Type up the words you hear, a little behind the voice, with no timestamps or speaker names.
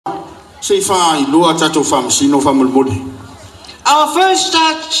Our first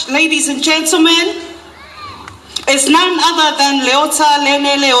judge, ladies and gentlemen, is none other than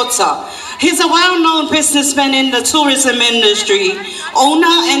Lene Leota. He's a well-known businessman in the tourism industry, owner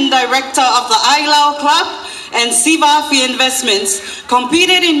and director of the Ailao Club and Sivafi Investments,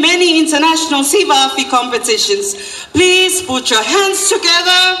 competed in many international Sivafi competitions. Please put your hands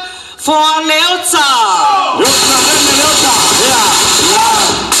together for Leota.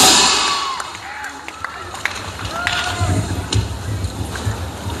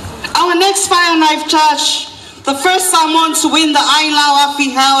 Our next fire knife judge, the first Samoan to win the Ailao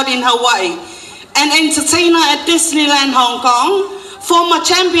Afi held in Hawaii, an entertainer at Disneyland Hong Kong, former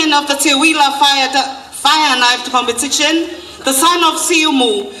champion of the Teuila fire knife competition, the son of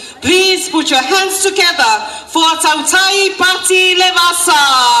Siumu. Please put your hands together for Tautai Pati Levasa.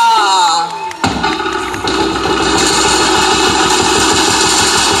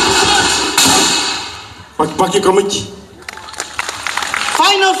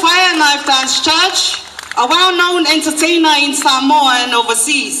 Final fire knife dance judge, a well-known entertainer in Samoa and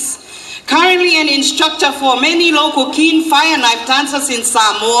overseas, currently an instructor for many local keen fire knife dancers in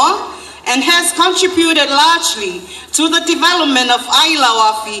Samoa, and has contributed largely to the development of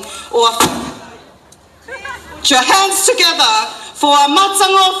Ailao Afi. Put your hands together for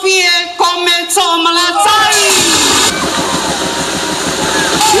Matangofie Kometo Malatai.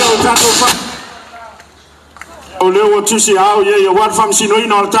 Leo tusi au ye wan fam sino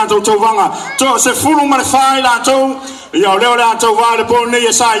ino tanto Tauvaga to se fulu mar fai la to ya leo la Tauvaga po ne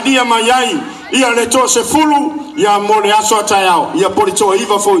ya sai dia mai ia le to se fulu ya mole aso tayao ya polito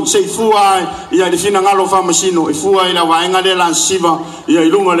iva foi se fua ya le fina ngalo fam sino e fua ila wa ngale la siva ya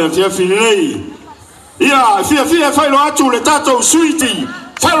ilunga le fia finei ia fia fai lo atu le tato suiti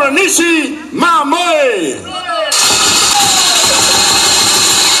faronisi mamoe.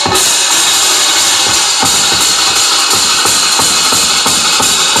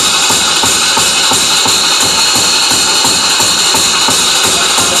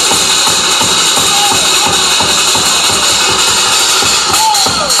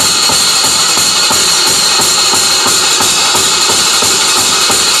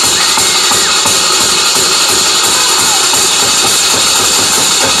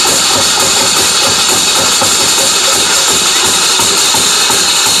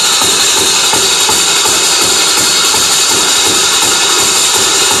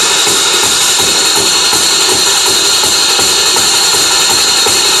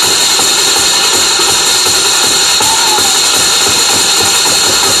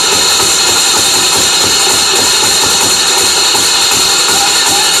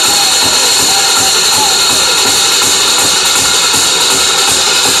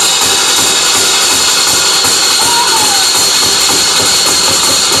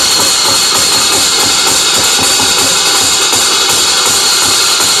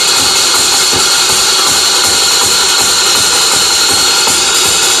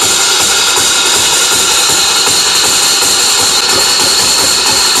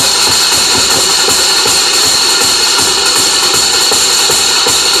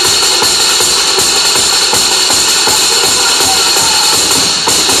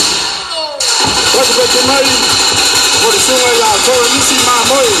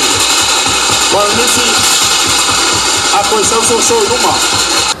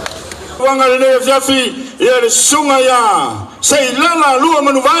 Wangale fiafi ya sunga ya sei lala lua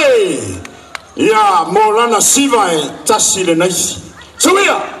manuvai ya molana siva tasile naisi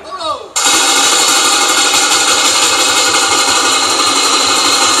sumia.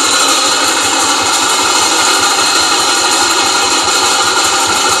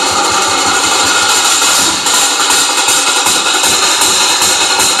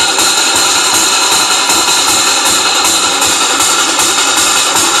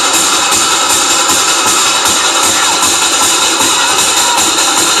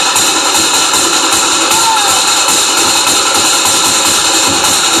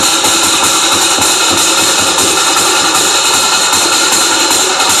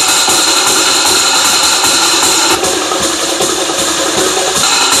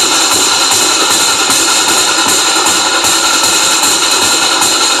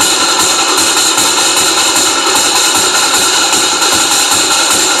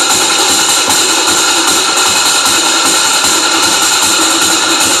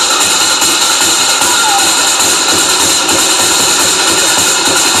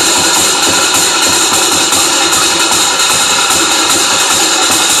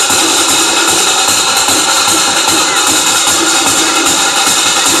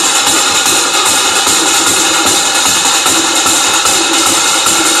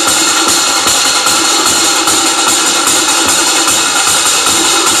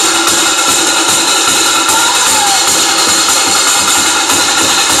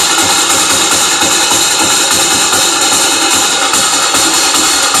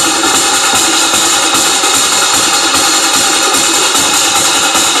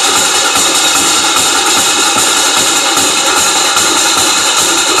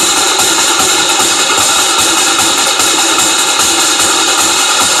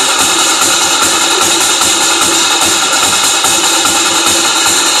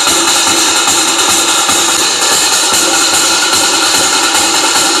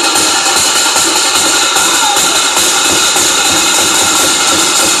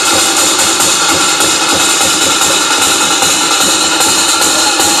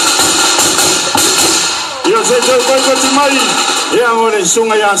 o le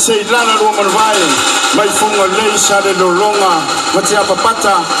sunga ya sei lana rua manavai mai funga lei sa le lolonga mati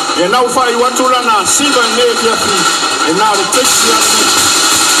apapata e nau fai watu lana siva ne fiafi e nā le tesia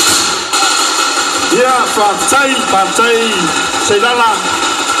ia whātai sei lana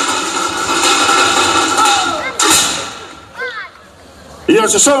ia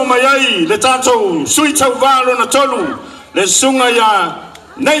se so mai ai le tātou sui Tauvaga na tolu le sunga ya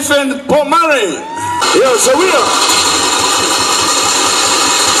Nathan Pomare ia Zawia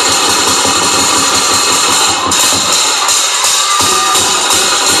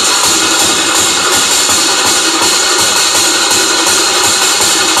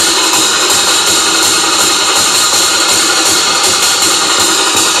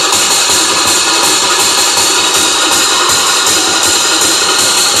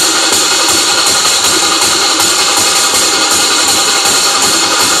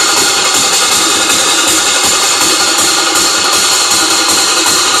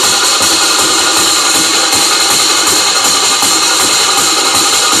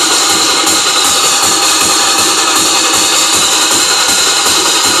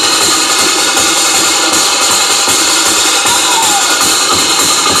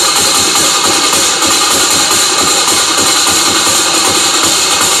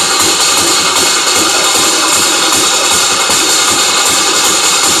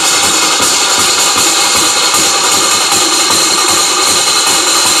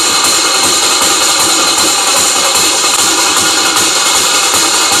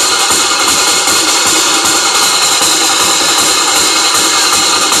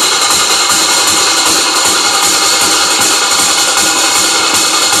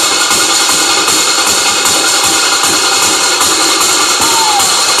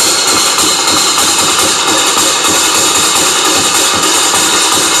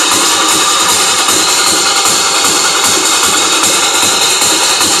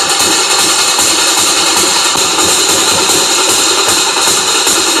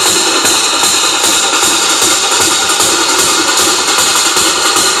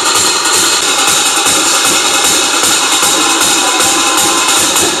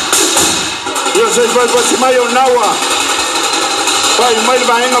Vai mai o naua vai mai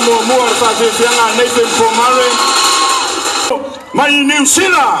vaenga mua fa fianga Nathan Pomare mai New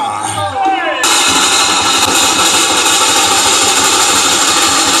Zealand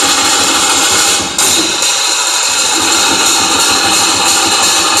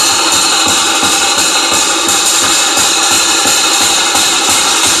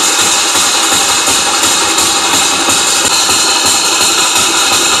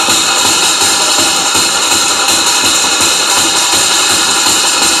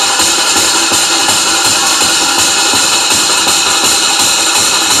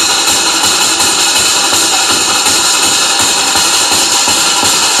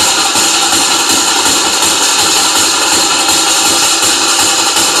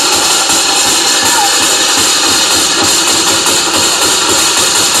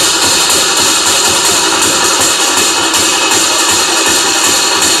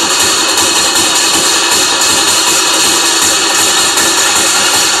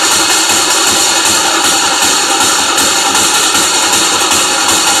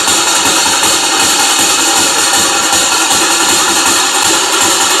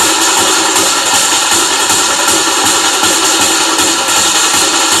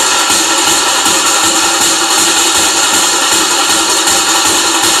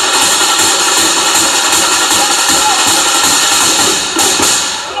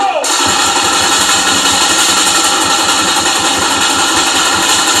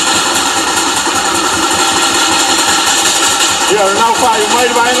Now fai mai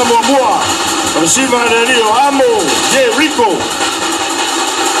vaenga mua Siva de Rio Amo Rico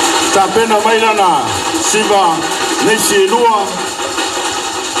Tapena mai lana Siva Nesi Lua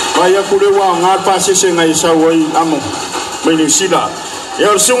vai akulewa ngā pasese ngai sawai Amo mai New Zealand e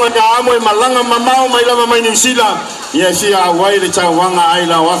o sunga ka Amo e malanga mamao mai lava mai New Zealand ia fia wai le Tauvaga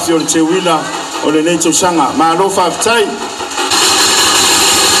Ailao afi o le Teuila o le nei tausanga ma lo whaftai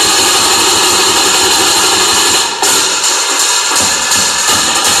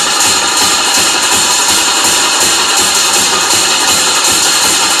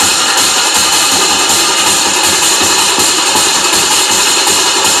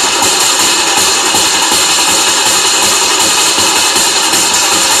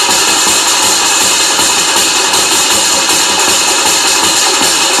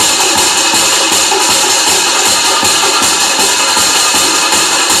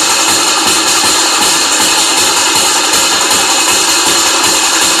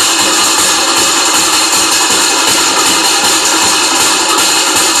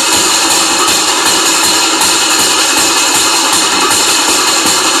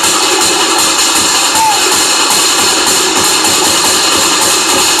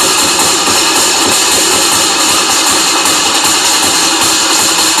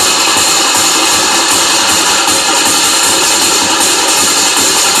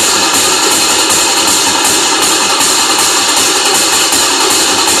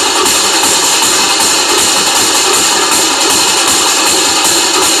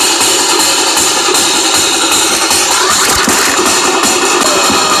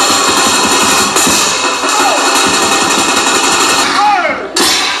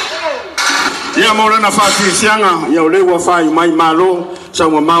ia morena fati sianga ia lewa fai mai malo sa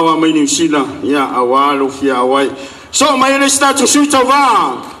mawa mai New Zealand ia awalo fia awai so mai le statu sui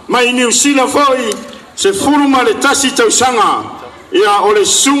Tauvaga mai New Zealand foi se fulu male tasi tausanga ia ole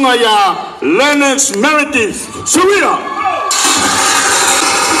sunga ia Lennox Meredith Teuila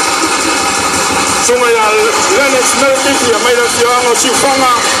sunga ia Lennox Meredith ia mai le fianga si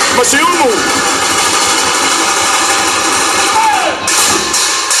fanga masiumu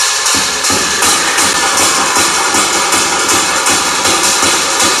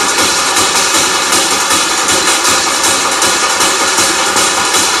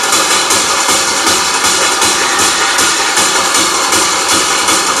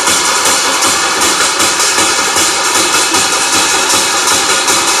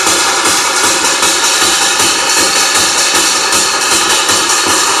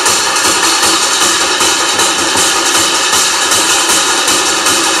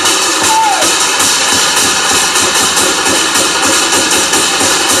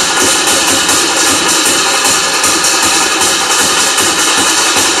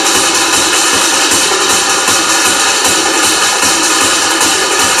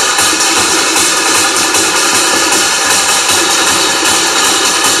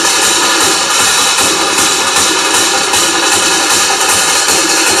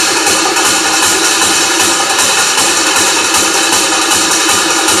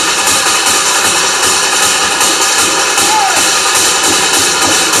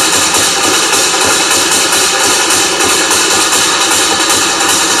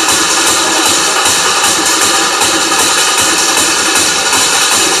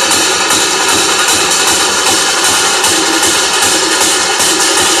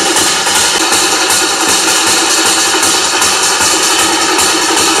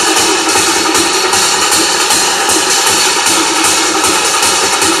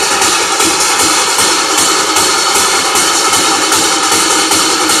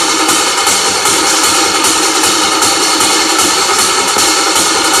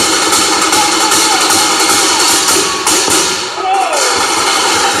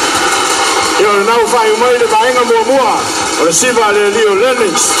Nau fai mai le vaenga mua o le siva le Leo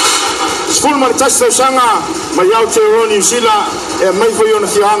Lennox Full mar tasta sanga mai au te New Zealand e mai foi ona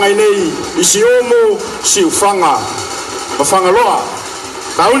fianga nei I si omo si ufanga mafanga loa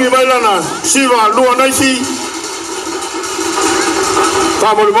kauni mai lana siva lua nei fi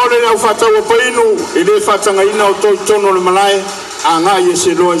ta mo le au fata o painu I le fatanga ina o tono le malai anga ye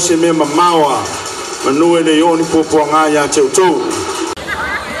se loa se me mamawa manu ele yoni popo anga ya te utou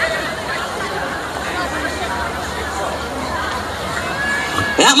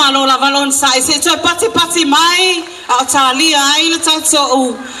Ya malo la valon sai se to pati mai au talia ai le tatso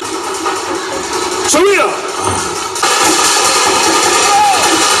u Teuila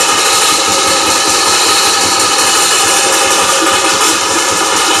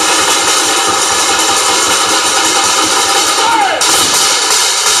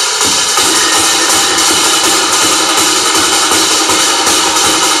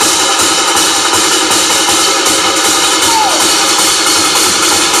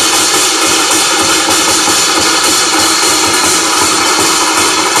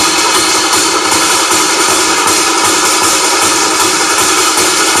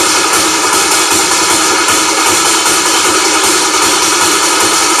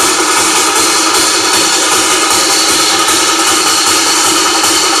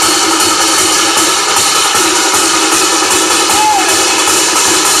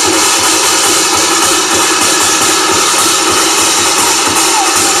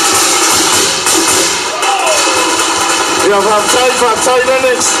ia whaatai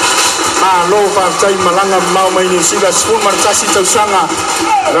Lennox lo whaatai malanga mau mai New Zealand Full mar tasi tausanga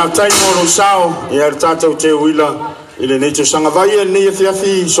whaatai mono sao ia tātou Teuila I le nei tausanga vai e nei e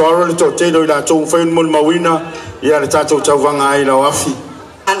whiawhi so aro le tō telo I la tō whaun mul mawina ia le tātou Tauvaga Ailao afi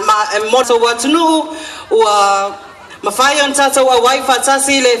and moto watunu ua mawhai on tātou a wai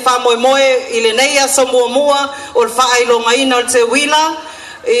whaatasi le whamoemoe I le nei aso mua o le whaailonga ina o Teuila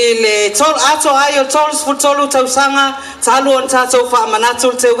ile tol ato ayo tols futolu tausanga talu on tato fa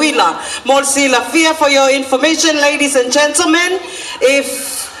manatu Teuila more sila fear for your information ladies and gentlemen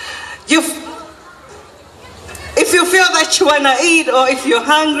if you feel that you want to eat or if you're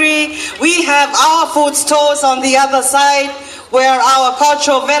hungry we have our food stores on the other side where our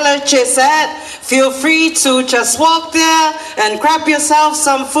cultural village is at feel free to just walk there and grab yourself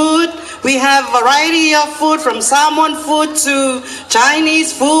some food. We have a variety of food from Samoan food to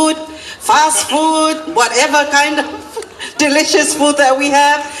Chinese food, fast food, whatever kind of delicious food that we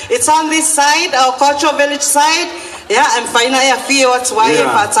have. It's on this side, our cultural village side. Yeah, and finally I feel what's why if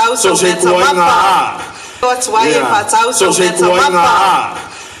I tell so better mapa. What's why if I tell so better mapa.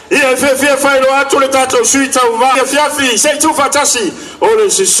 Ia fia failo atu le tatou sui Tauvaga fiafi sei tu fatasi o le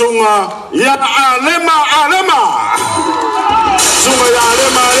sisunga ia alema sunga ia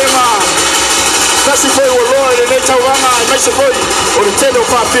alema kasi foi o loa le Tauvaga mai se foi o le telo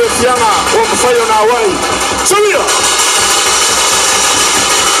fa fianga o mfaio na wai suia.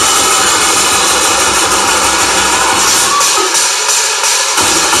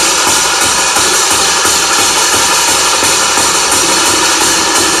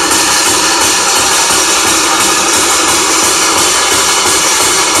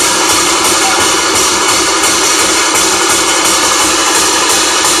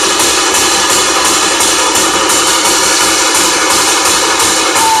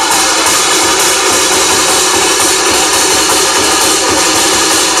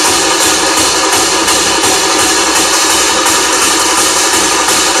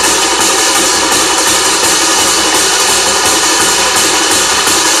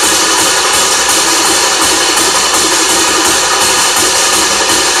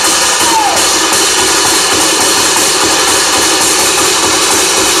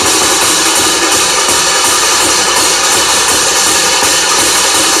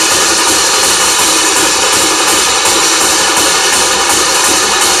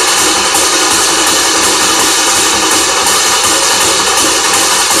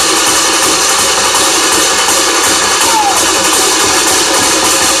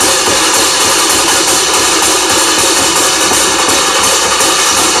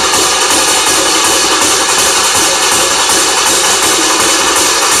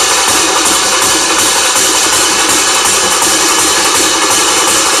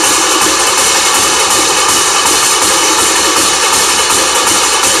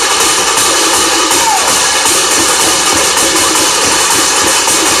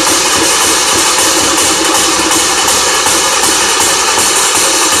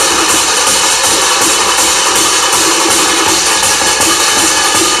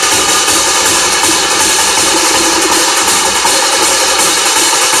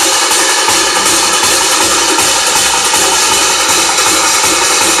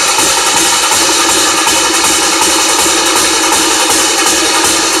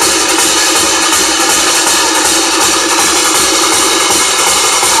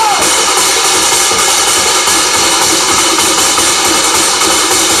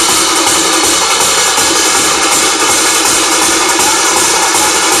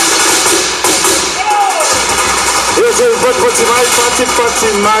 Pati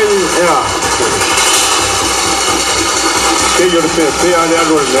mai ya ke yo pe ale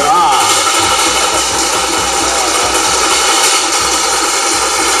alo le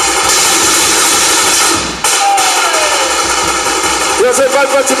ya se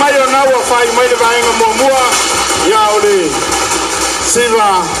pati mai na wa fai mai le vaenga momua ya ole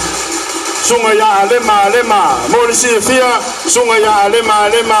siva sunga ya alema mo le sifia sunga ya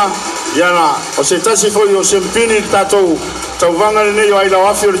alema ya na o se tasi fo yo sempini tatou Tauvaga le nei o Ailao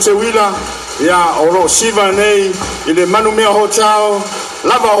afi o le Teuila ia o lo siva nei i le manumea hotel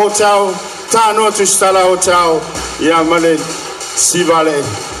lava hotel tanoa tusitala hotel ia ma le siva le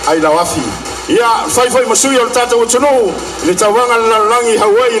Ailao afi ia fai masui o le tatou atunuu le Tauvaga le lalolagi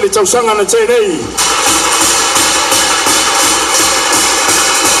hauai le tausaga na tei nei.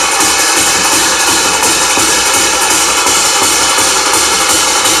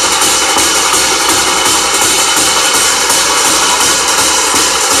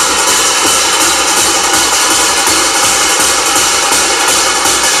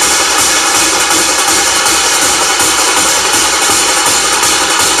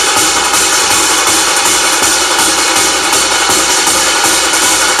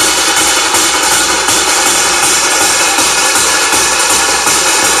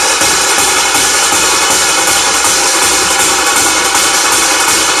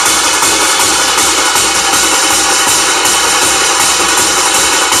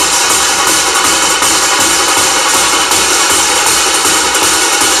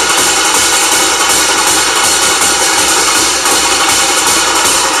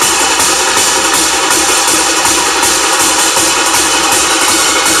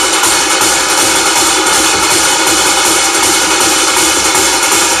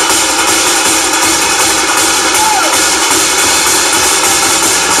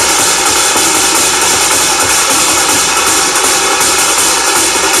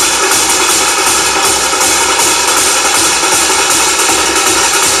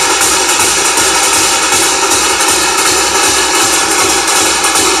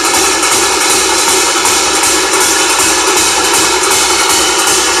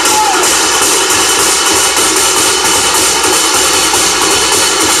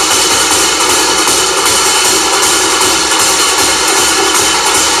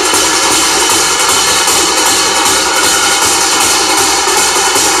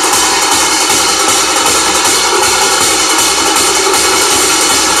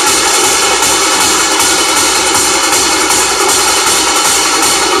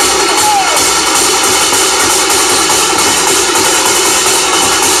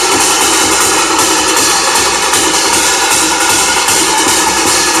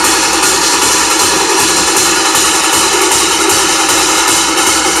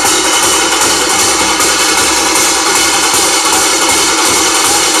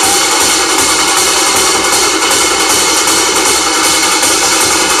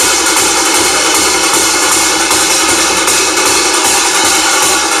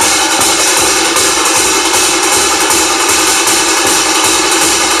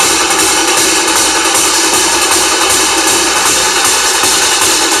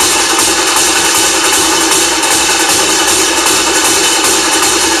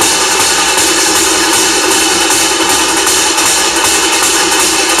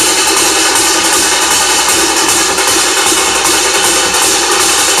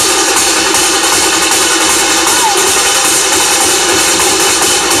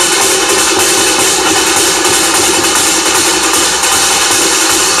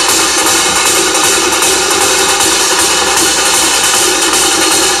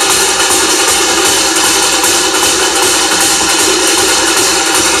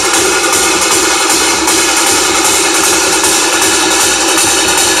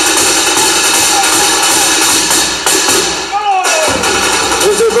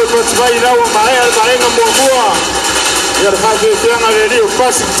 Ailao maenga mua ia whawhiwhianga le rio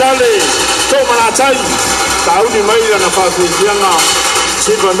pasi tale tō manatai tauni maila na whawhiwhianga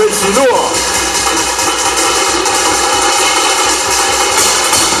sipa mei whinoa.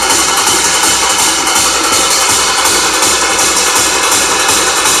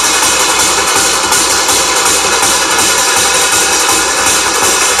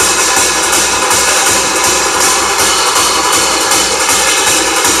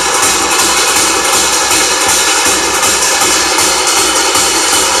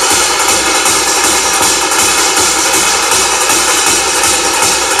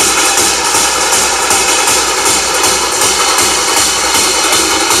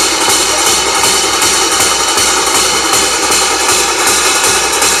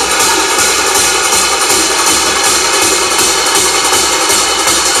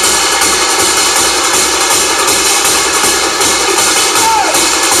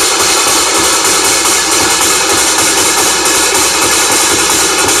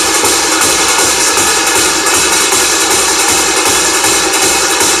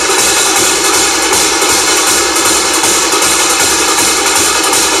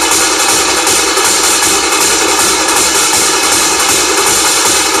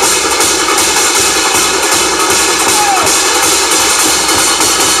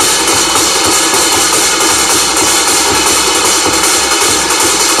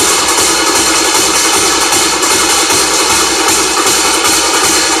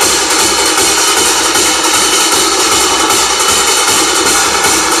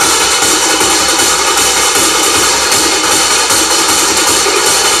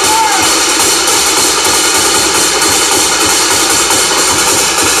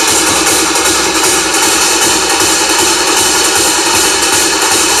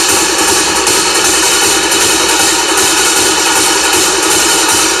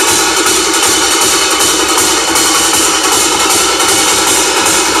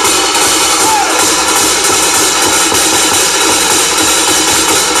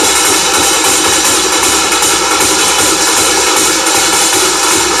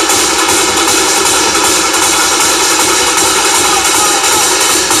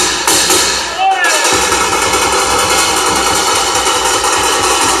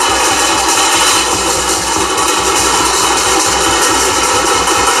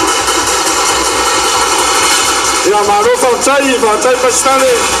 Ya maro fautai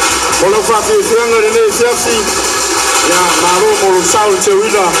pastale molo whawhiwhianga rene fiafi ya maro molo sao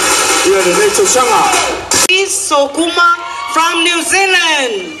Teuila ia rene tosanga. Sokuma from New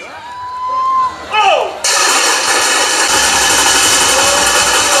Zealand. Oh!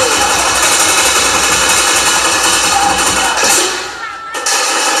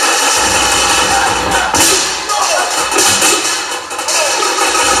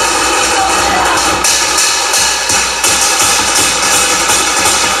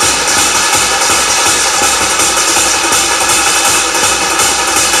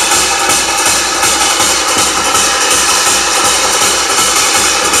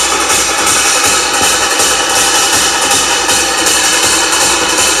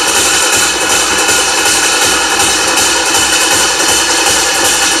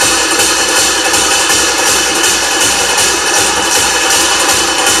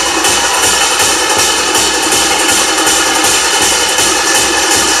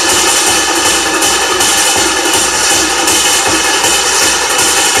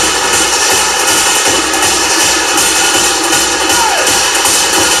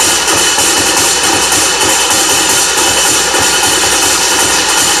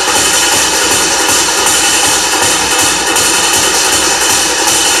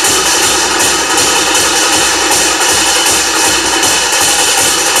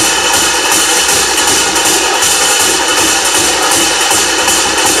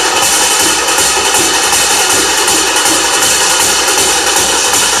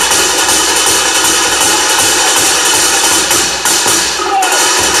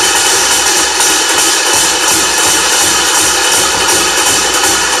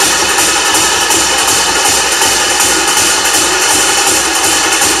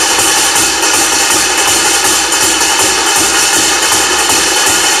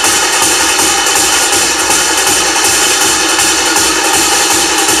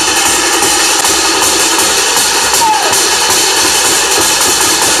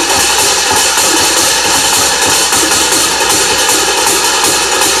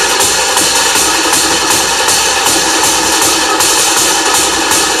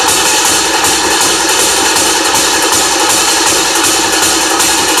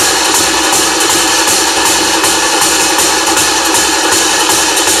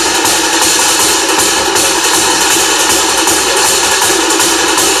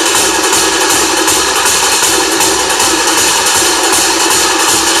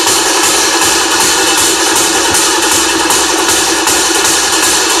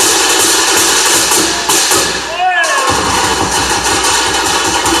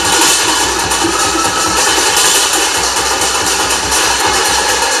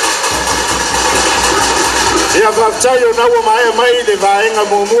 whakataio na ua mai le vaenga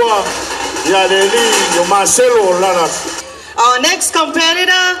mua ia le li o Marcelo Lara. Our next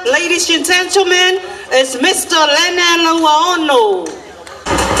competitor, ladies and gentlemen, is Mr. Lene Lauaono.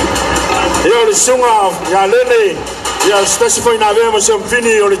 Ia le sunga ia lele ia specify na vea mo se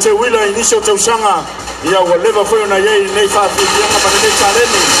mpini o le Teuila inisio tausanga ia ua leva foi na iei nei whaafianga pa nei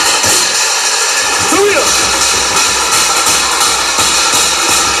challenge. Teuila!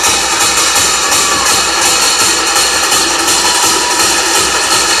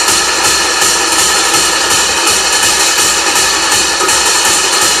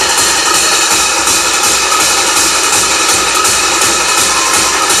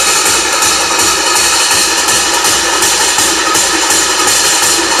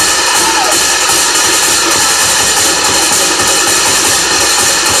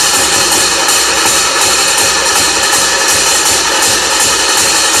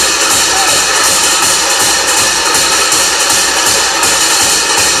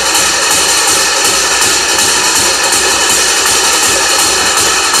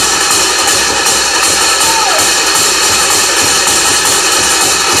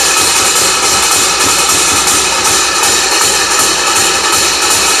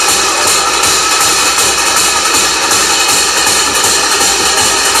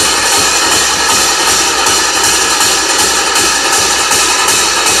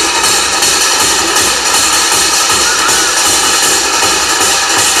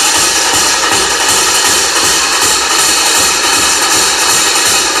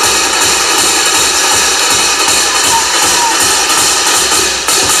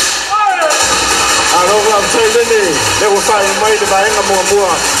 Le o fai mai le vaenga mua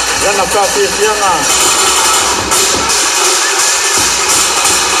yana whaafianga.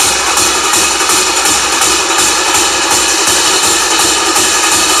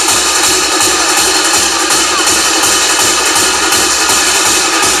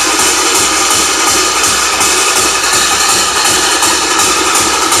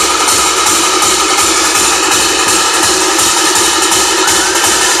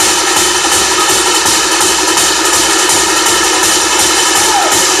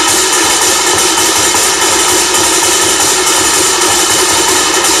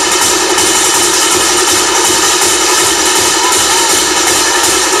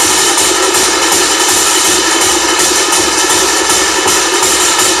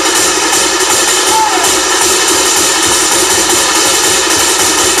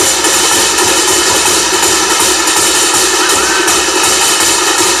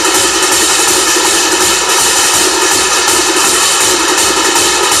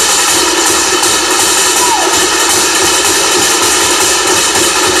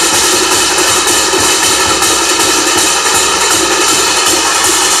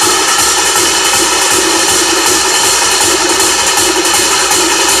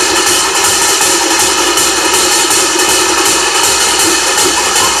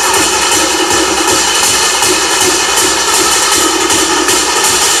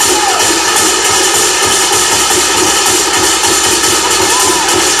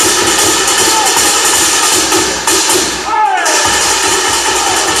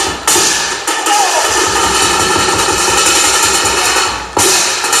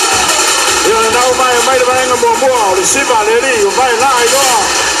 Siva leri vai lá e ó.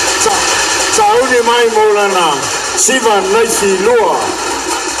 Saúde mai molana. Siva nai lua.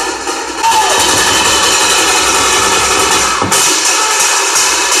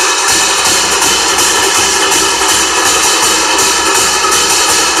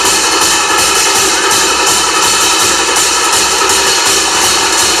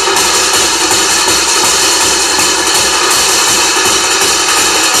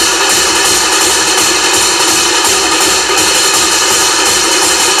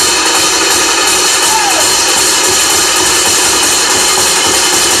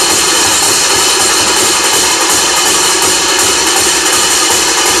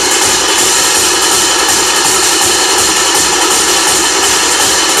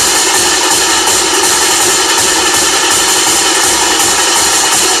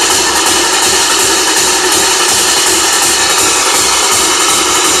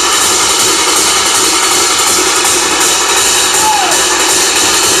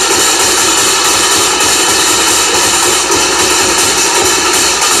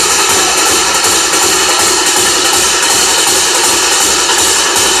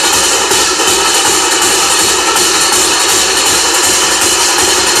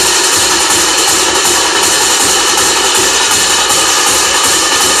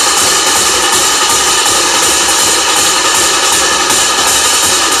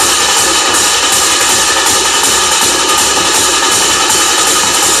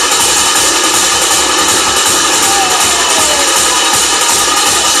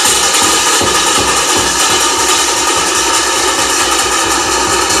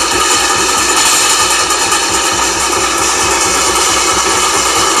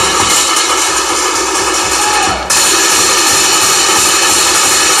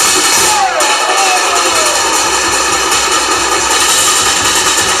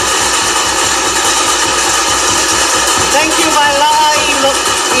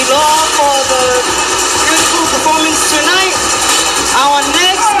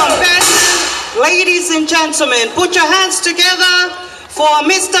 Ladies and gentlemen, put your hands together for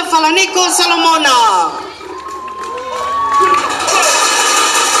Mr. Falaniko Solomona.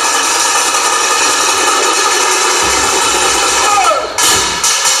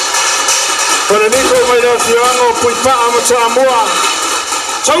 Falaniko mai rau fiango pui paa ma Samoa.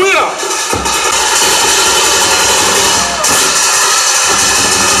 Teuila.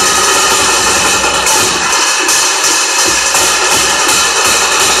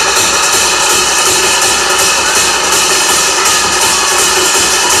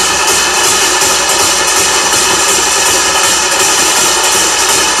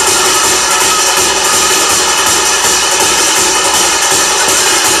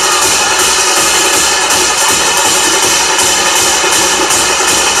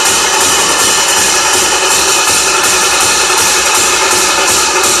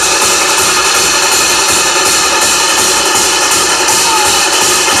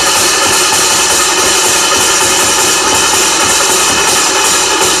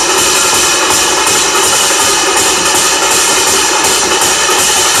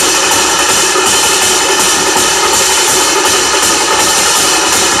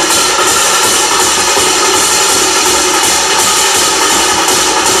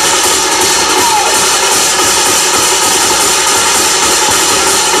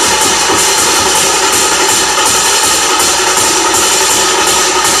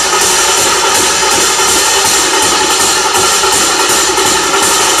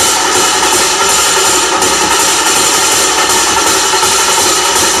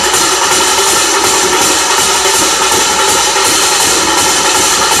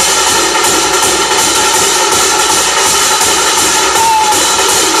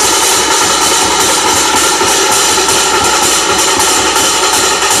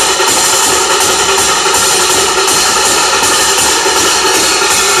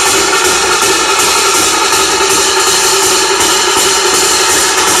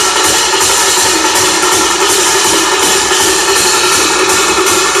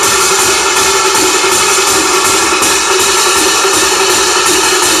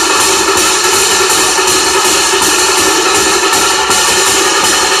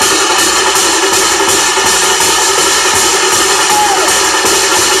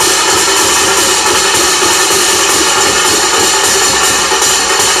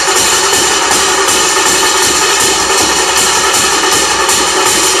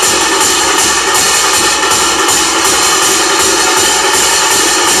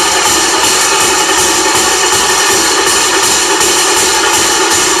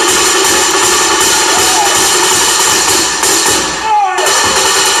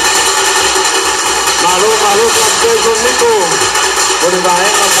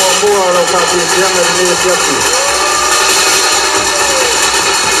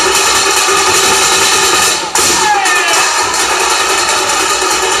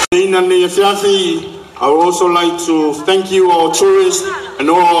 I would also like to thank you, all tourists and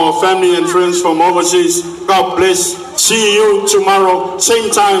all our family and friends from overseas. God bless. See you tomorrow,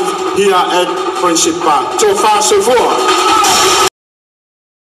 same time here at Friendship Park. Tauvaga.